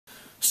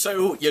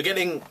So you're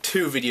getting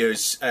two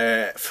videos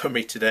from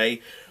me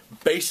today,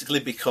 basically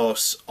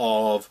because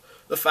of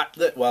the fact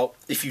that, well,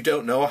 if you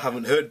don't know or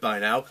haven't heard by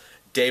now,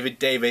 David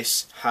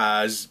Davis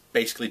has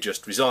basically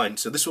just resigned.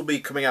 So this will be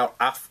coming out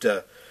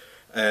after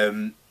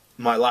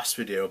my last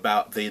video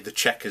about the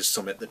Chequers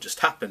summit that just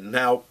happened.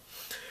 Now,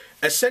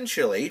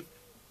 essentially,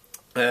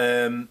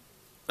 I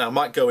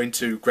might go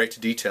into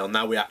greater detail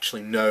now we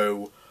actually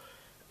know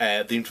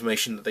the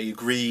information that they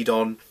agreed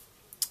on.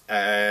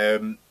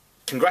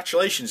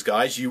 Congratulations,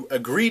 guys, you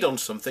agreed on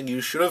something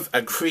you should have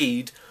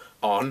agreed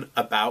on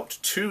about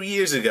 2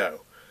 years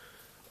ago.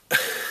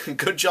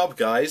 Good job,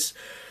 guys.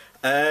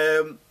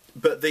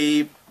 But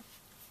the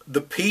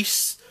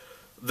peace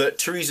that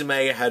Theresa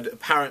May had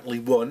apparently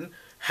won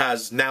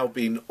has now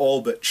been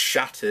all but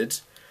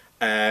shattered.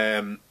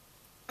 As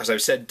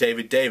I've said,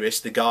 David Davis,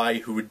 the guy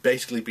who had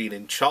basically been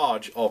in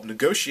charge of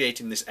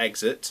negotiating this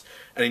exit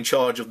and in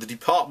charge of the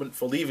department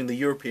for leaving the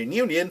European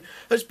Union,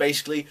 has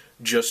basically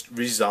just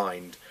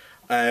resigned.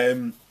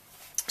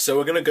 So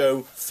we're going to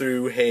go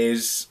through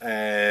his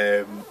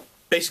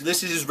basically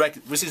this is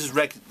his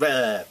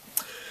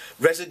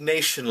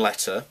resignation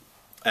letter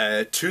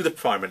to the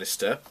Prime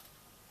Minister,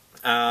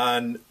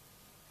 and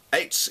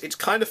it's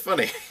kind of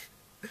funny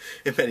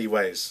in many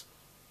ways.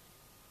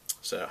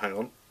 So hang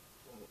on.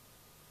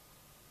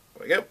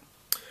 There we go.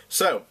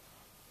 So,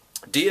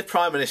 dear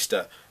Prime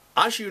Minister,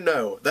 as you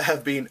know, there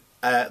have been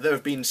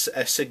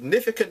a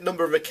significant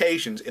number of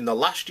occasions in the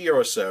last year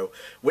or so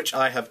which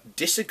I have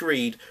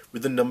disagreed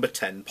with the number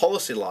 10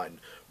 policy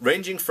line,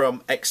 ranging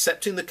from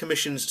accepting the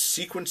Commission's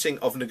sequencing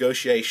of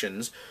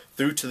negotiations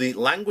through to the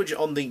language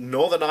on the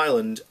Northern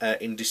Ireland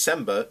in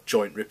December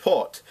joint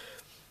report.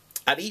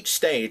 At each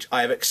stage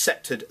I have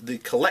accepted the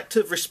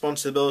collective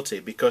responsibility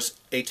because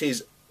it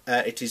is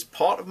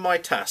part of my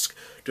task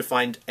to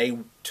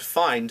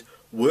find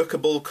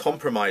workable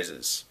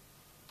compromises.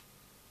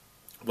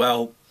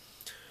 Well,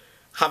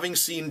 having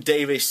seen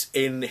Davis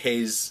in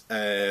his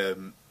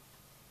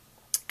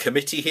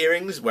committee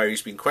hearings where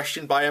he's been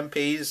questioned by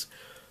MPs,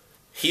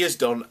 he has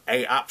done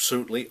an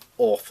absolutely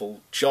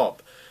awful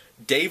job.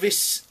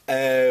 Davis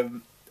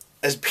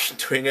has been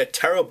doing a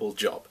terrible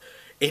job.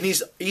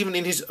 Even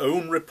in his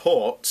own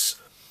reports,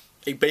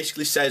 it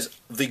basically says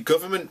the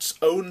government's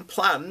own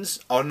plans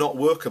are not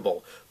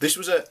workable.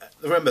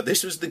 Remember,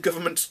 this was the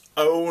government's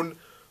own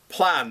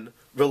plan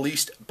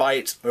released by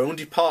its own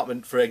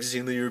department for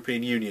exiting the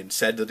European Union,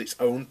 said that its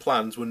own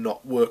plans were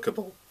not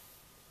workable.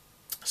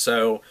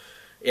 So,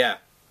 yeah,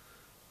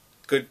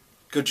 good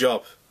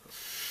job.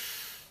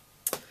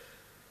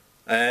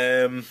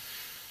 Where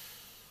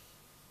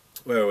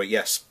are we?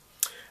 Yes.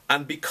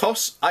 And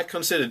because I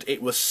considered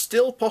it was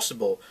still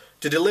possible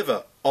to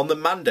deliver on the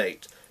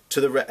mandate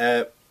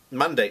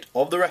mandate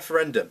of the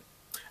referendum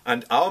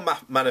and our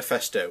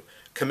manifesto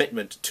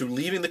commitment to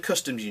leaving the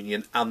customs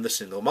union and the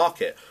single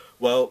market.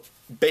 Well,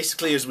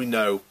 basically, as we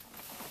know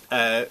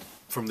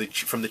from the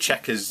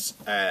Chequers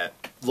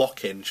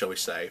lock-in, shall we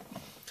say,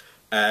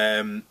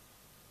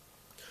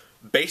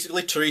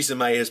 basically Theresa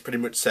May has pretty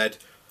much said,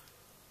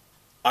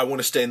 I want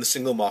to stay in the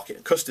single market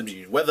and customs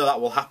union. Whether that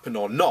will happen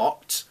or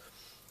not,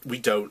 we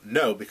don't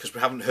know, because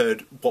we haven't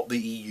heard what the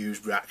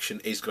EU's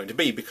reaction is going to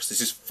be, because this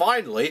is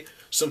finally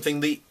something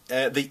the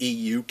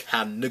EU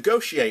can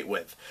negotiate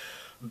with.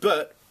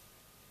 But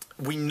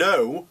we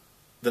know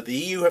that the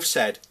EU have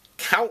said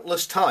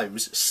countless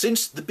times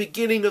since the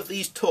beginning of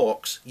these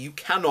talks, you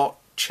cannot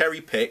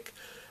cherry pick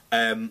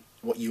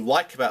what you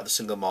like about the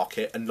single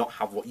market and not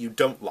have what you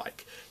don't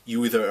like.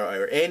 You either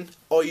are in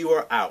or you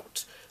are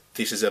out.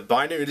 This is a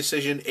binary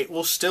decision. It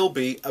will still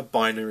be a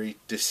binary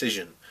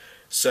decision.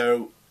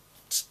 So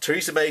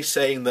Theresa May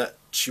saying that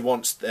she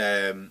wants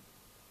the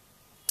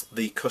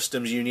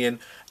customs union.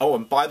 Oh,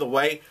 and by the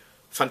way,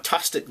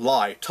 fantastic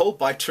lie told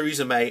by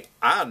Theresa May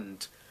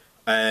and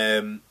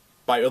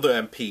by other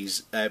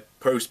MPs,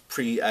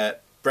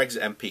 pre-Brexit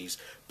MPs,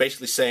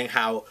 basically saying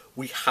how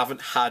we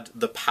haven't had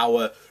the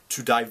power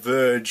to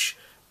diverge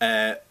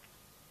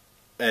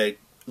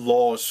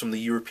laws from the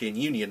European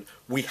Union.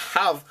 We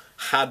have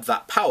had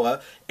that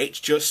power. It's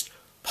just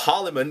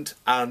Parliament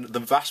and the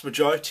vast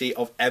majority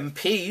of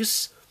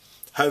MPs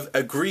have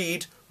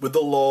agreed with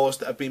the laws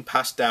that have been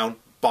passed down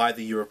by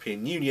the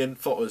European Union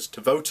for us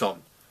to vote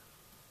on.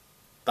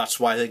 That's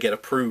why they get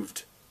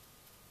approved.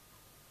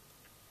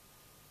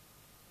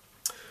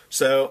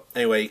 So,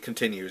 anyway, he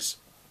continues.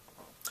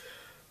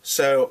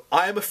 So,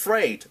 I am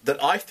afraid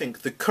that I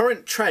think the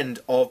current trend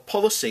of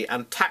policy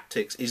and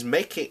tactics is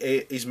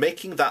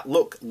making that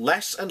look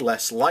less and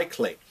less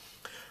likely.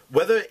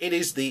 Whether it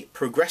is the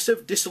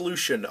progressive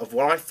dissolution of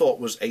what I thought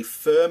was a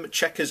firm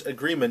Chequers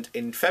agreement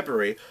in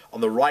February on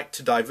the right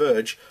to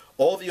diverge,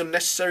 or the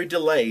unnecessary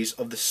delays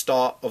of the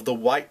start of the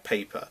white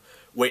paper,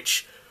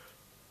 which,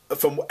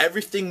 from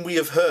everything we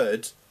have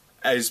heard,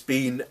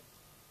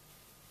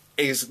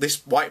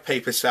 this white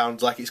paper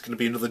sounds like it's going to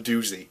be another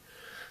doozy.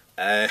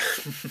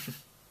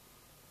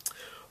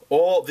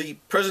 Or the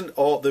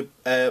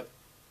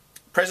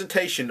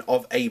presentation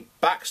of a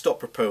backstop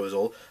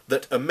proposal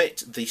that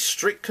omit the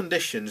strict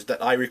conditions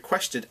that I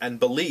requested and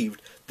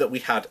believed that we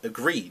had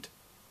agreed.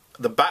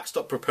 The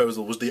backstop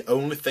proposal was the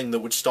only thing that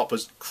would stop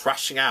us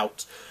crashing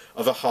out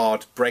of a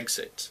hard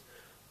Brexit.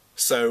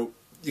 So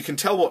you can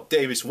tell what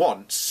Davis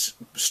wants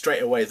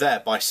straight away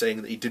there by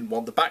saying that he didn't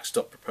want the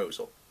backstop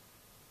proposal.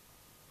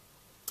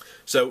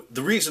 So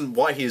the reason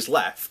why he has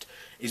left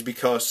is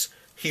because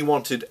he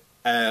wanted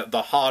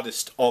the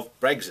hardest of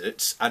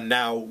Brexits, and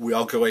now we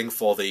are going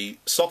for the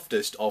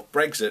softest of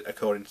Brexit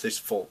according to this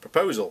full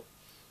proposal,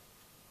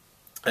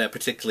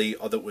 particularly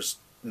that was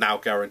now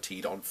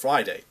guaranteed on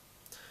Friday.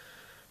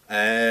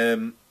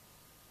 Where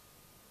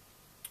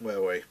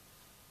were we?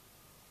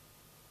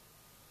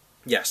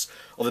 Yes,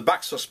 of the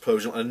backstop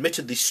proposal, and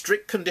admitted the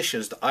strict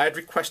conditions that I had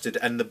requested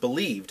and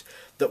believed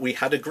that we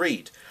had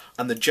agreed,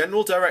 and the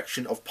general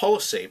direction of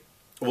policy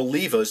will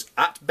leave us,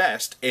 at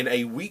best, in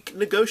a weak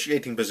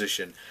negotiating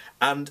position,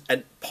 and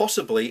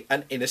possibly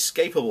an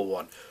inescapable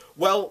one.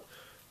 Well,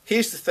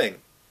 here's the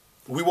thing.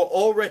 We were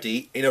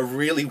already in a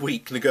really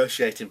weak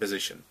negotiating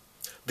position.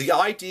 The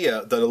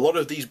idea that a lot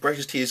of these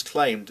Brexiteers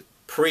claimed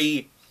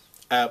pre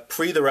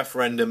the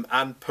referendum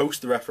and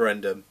post the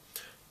referendum,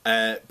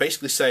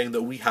 basically saying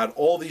that we had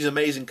all these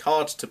amazing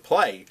cards to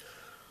play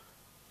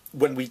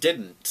when we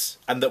didn't,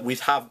 and that we'd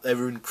have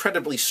an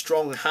incredibly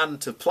strong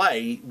hand to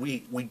play,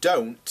 we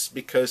don't,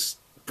 because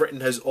Britain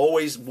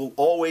will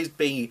always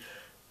be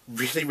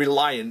really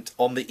reliant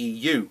on the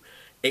EU.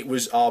 It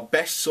was our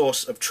best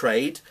source of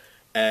trade,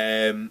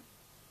 our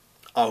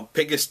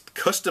biggest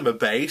customer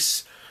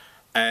base.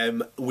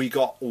 We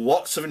got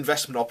lots of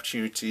investment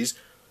opportunities,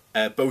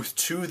 both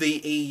to the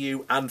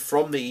EU and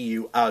from the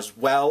EU as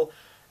well.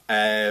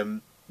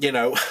 You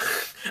know,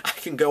 I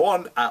can go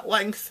on at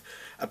length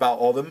about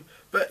all of them,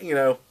 but, you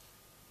know,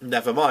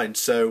 never mind.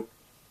 So,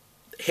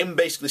 him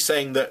basically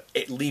saying that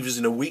it leaves us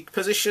in a weak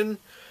position,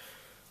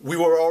 we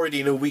were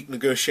already in a weak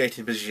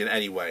negotiating position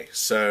anyway,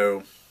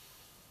 so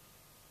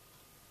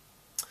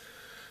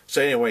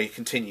anyway, he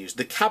continues.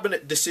 The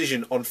cabinet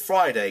decision on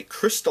Friday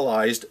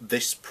crystallised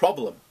this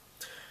problem.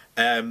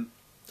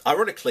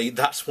 Ironically,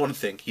 that's one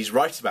thing he's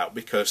right about,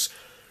 because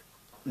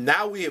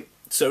now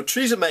so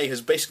Theresa May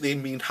has basically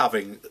been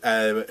having,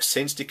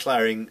 since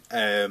declaring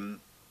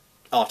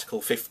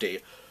Article 50,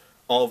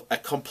 of a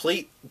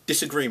complete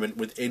disagreement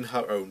within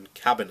her own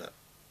cabinet.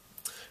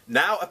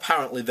 Now,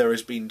 apparently, there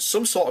has been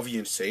some sort of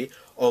unity,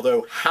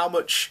 although how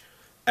much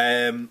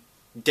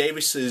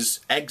Davis's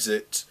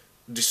exit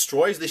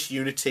destroys this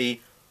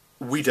unity,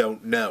 we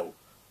don't know.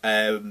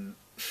 Like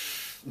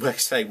I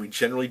say, we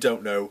generally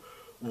don't know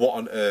what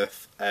on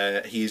earth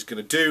he is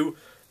going to do,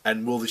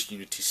 and will this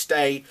unity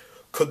stay?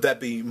 Could there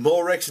be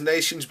more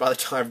resignations by the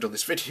time I've done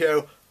this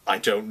video? I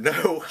don't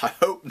know. I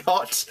hope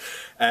not.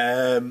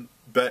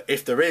 But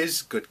if there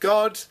is, good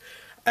God.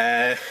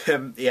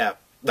 Yeah,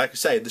 like I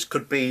say, this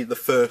could be the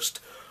first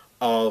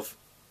of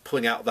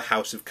pulling out of the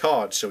house of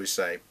cards, shall we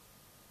say.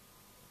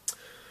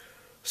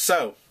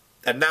 So,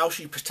 and now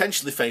she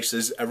potentially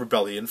faces a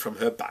rebellion from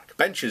her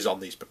backbenchers on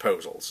these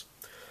proposals.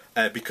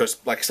 Because,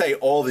 like I say,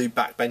 all the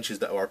backbenchers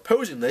that are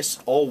opposing this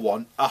all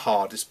want a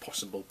hardest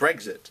possible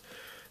Brexit.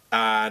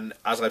 And,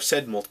 as I've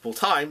said multiple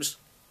times,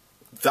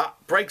 that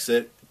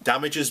Brexit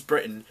damages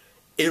Britain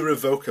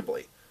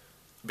irrevocably,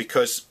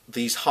 because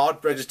these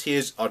hard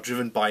Brexiteers are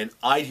driven by an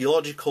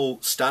ideological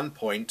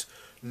standpoint,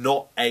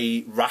 not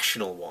a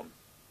rational one.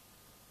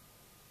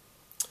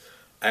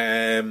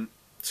 Where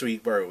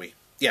are we?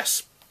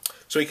 Yes.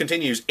 So he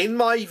continues, in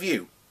my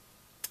view,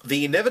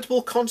 the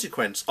inevitable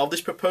consequence of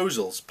this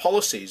proposal's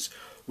policies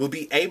will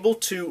be able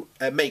to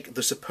make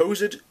the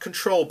supposed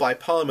control by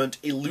Parliament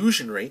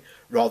illusionary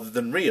rather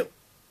than real.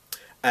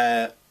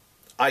 As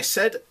I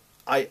said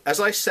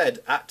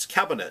at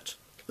Cabinet,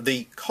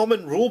 the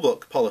Common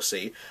Rulebook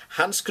policy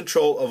hands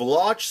control of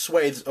large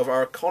swathes of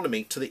our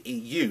economy to the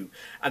EU,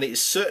 and it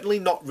is certainly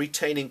not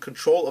retaining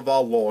control of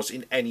our laws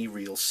in any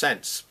real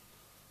sense.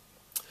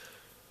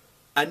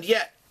 And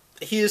yet,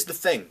 here's the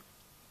thing.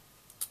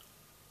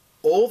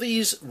 All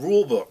these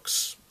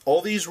rulebooks,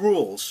 all these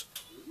rules,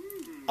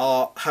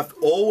 have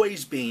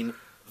always been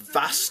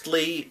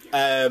vastly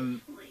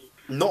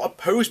not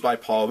opposed by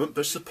Parliament,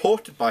 but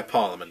supported by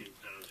Parliament.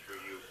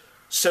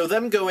 So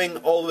them going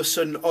all of a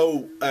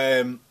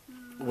sudden,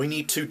 we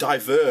need to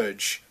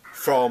diverge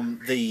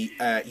from the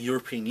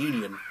European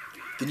Union,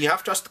 then you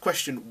have to ask the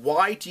question,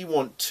 why do you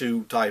want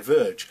to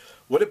diverge?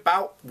 What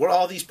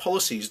are these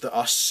policies that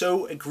are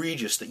so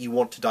egregious that you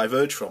want to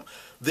diverge from?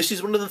 This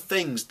is one of the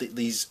things that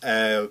these,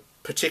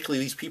 particularly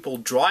these people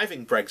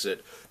driving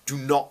Brexit, do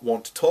not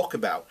want to talk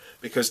about,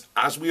 because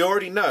as we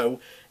already know,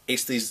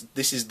 this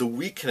is the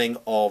weakening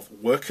of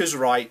workers'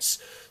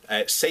 rights,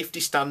 safety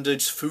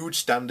standards, food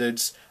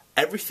standards,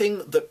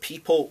 everything that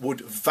people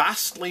would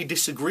vastly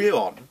disagree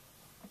on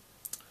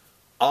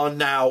are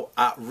now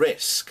at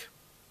risk.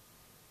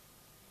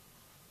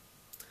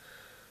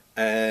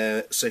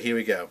 So here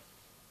we go.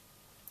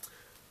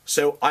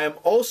 So I am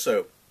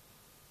also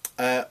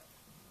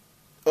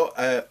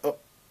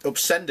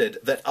upset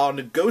that our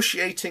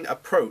negotiating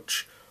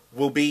approach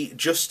will be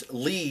just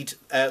lead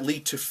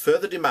to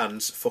further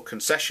demands for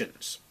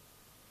concessions.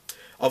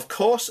 Of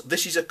course,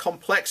 this is a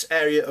complex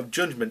area of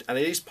judgment, and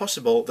it is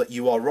possible that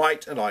you are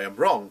right and I am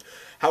wrong.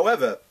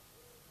 However,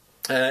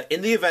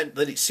 in the event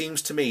that it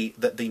seems to me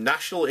that the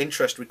national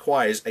interest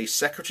requires a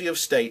Secretary of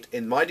State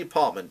in my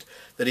department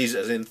that is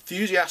an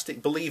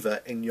enthusiastic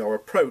believer in your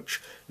approach,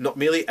 not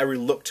merely a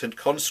reluctant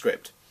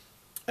conscript.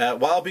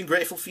 While I've been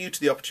grateful for you to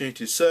the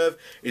opportunity to serve,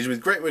 it is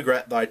with great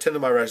regret that I tender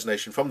my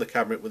resignation from the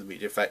Cabinet with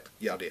immediate effect,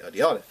 yada yada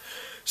yada.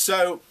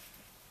 So,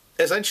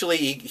 essentially,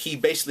 he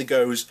basically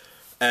goes,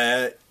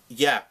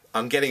 yeah,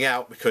 I'm getting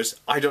out because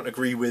I don't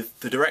agree with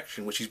the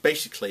direction, which is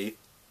basically,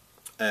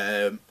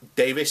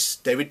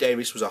 David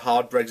Davis was a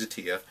hard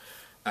Brexiteer.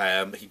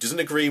 He doesn't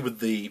agree with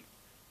the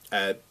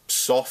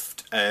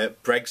soft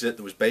Brexit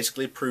that was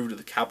basically approved at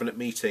the Cabinet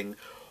meeting.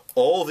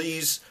 All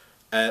these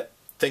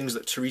things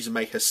that Theresa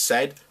May has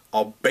said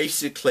are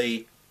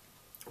basically,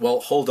 well,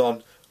 hold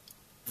on,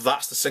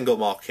 that's the single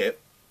market.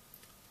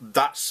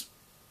 That's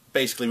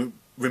basically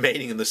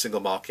remaining in the single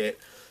market.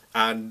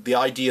 And the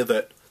idea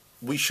that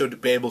we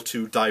should be able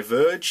to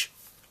diverge,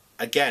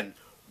 again,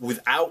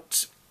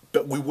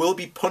 but we will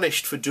be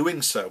punished for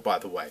doing so, by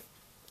the way,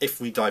 if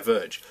we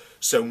diverge.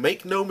 So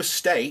make no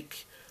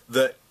mistake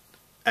that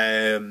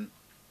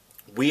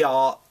we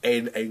are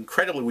in an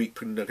incredibly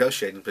weak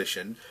negotiating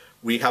position.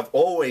 We have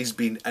always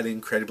been an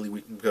incredibly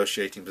weak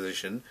negotiating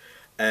position.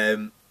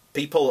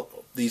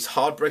 These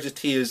hard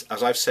Brexiteers,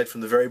 as I've said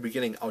from the very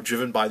beginning, are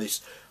driven by this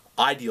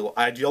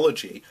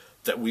ideology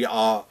that we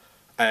are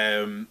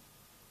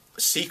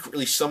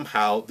secretly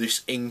somehow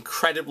this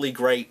incredibly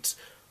great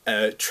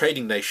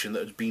trading nation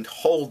that has been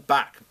held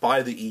back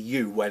by the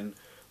EU when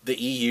the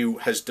EU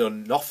has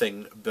done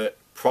nothing but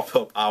prop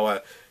up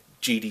our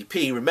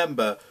GDP.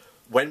 Remember,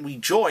 when we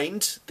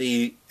joined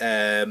the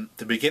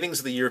beginnings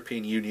of the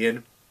European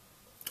Union,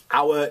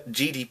 our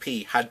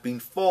GDP had been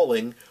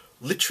falling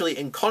literally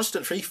in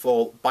constant free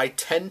fall by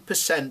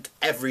 10%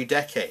 every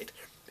decade.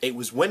 It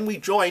was when we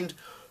joined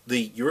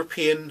the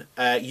European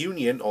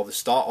Union, or the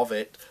start of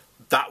it,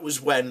 that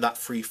was when that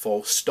free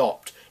fall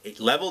stopped. It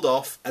leveled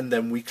off and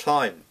then we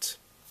climbed.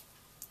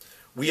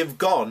 We have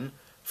gone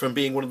from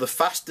being one of the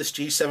fastest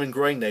G7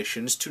 growing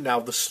nations to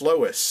now the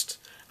slowest.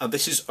 And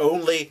this is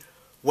only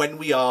when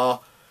we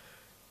are,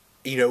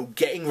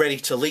 getting ready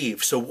to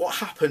leave. So what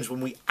happens when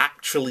we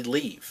actually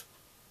leave?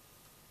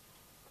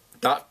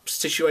 That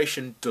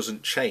situation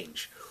doesn't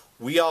change.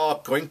 We are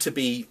going to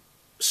be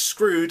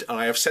screwed, and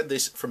I have said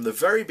this from the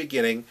very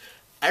beginning.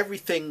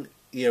 Everything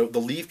the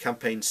Leave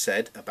campaign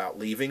said about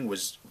leaving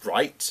was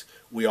right.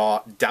 We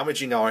are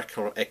damaging our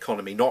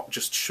economy, not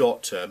just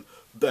short term,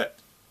 but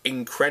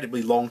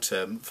incredibly long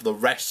term for the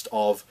rest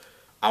of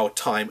our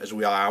time as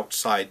we are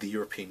outside the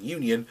European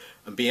Union.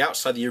 And being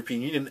outside the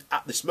European Union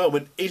at this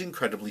moment is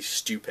incredibly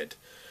stupid.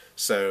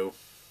 So,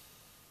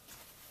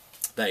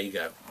 there you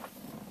go.